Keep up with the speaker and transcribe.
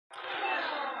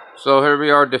So here we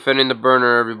are defending the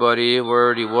burner, everybody. We're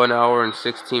already 1 hour and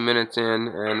 16 minutes in,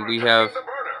 and we have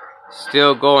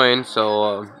still going.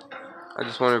 So I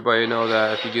just want everybody to know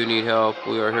that if you do need help,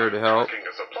 we are here to help.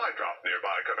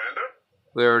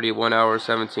 We're already 1 hour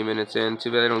 17 minutes in.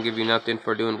 Too bad they don't give you nothing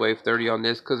for doing wave 30 on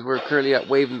this, because we're currently at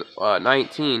wave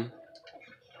 19.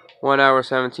 1 hour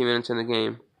 17 minutes in the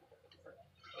game.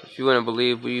 If you wouldn't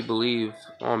believe, we believe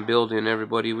on building,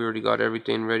 everybody. We already got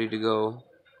everything ready to go.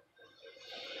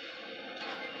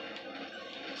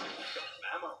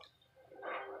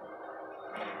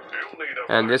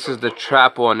 And this is the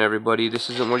trap one, everybody. This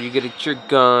isn't where you get your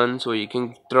guns, where you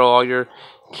can throw all your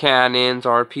cannons,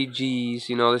 RPGs.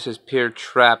 You know, this is pure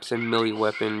traps and melee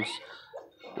weapons.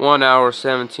 1 hour,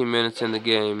 17 minutes in the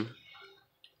game.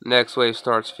 Next wave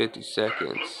starts 50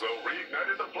 seconds.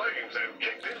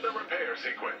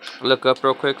 Look up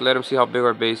real quick. Let them see how big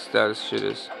our base status shit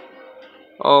is.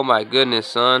 Oh my goodness,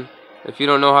 son. If you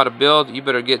don't know how to build, you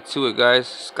better get to it, guys.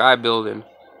 Sky building.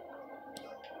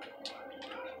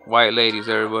 White ladies,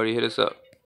 everybody, hit us up.